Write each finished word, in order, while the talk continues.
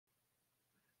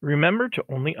Remember to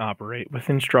only operate with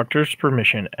instructor's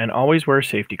permission and always wear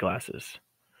safety glasses.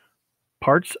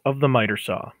 Parts of the miter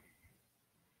saw.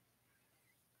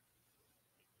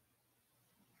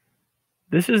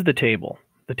 This is the table.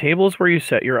 The table is where you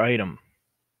set your item.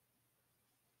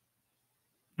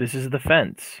 This is the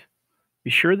fence. Be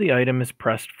sure the item is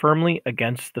pressed firmly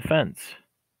against the fence.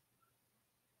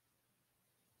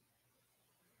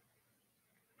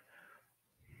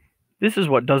 This is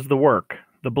what does the work,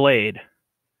 the blade,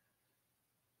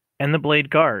 and the blade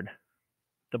guard.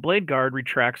 The blade guard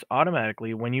retracts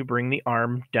automatically when you bring the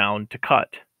arm down to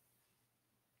cut.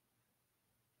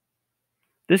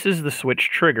 This is the switch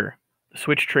trigger. The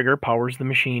switch trigger powers the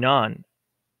machine on.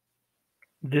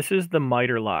 This is the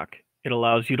miter lock. It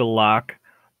allows you to lock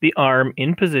the arm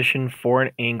in position for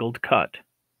an angled cut.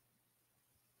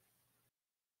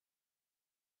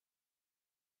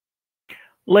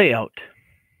 Layout.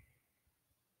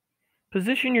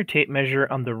 Position your tape measure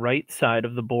on the right side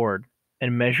of the board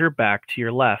and measure back to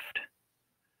your left.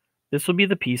 This will be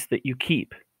the piece that you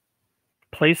keep.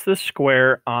 Place the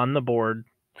square on the board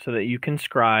so that you can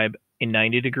scribe a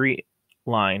 90-degree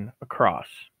line across.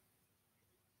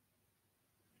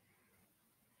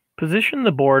 Position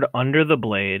the board under the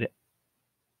blade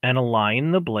and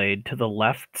align the blade to the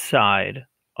left side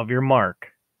of your mark.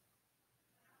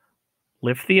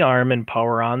 Lift the arm and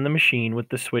power on the machine with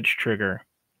the switch trigger.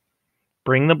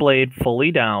 Bring the blade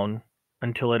fully down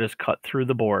until it is cut through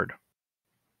the board.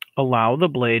 Allow the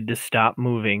blade to stop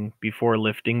moving before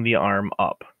lifting the arm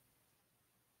up.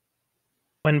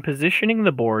 When positioning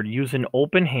the board, use an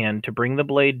open hand to bring the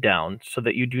blade down so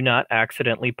that you do not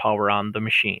accidentally power on the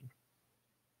machine.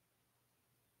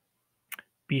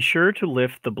 Be sure to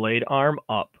lift the blade arm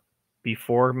up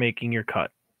before making your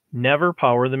cut. Never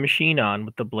power the machine on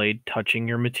with the blade touching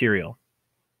your material.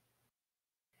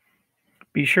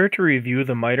 Be sure to review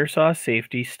the miter saw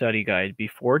safety study guide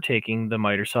before taking the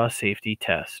miter saw safety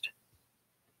test.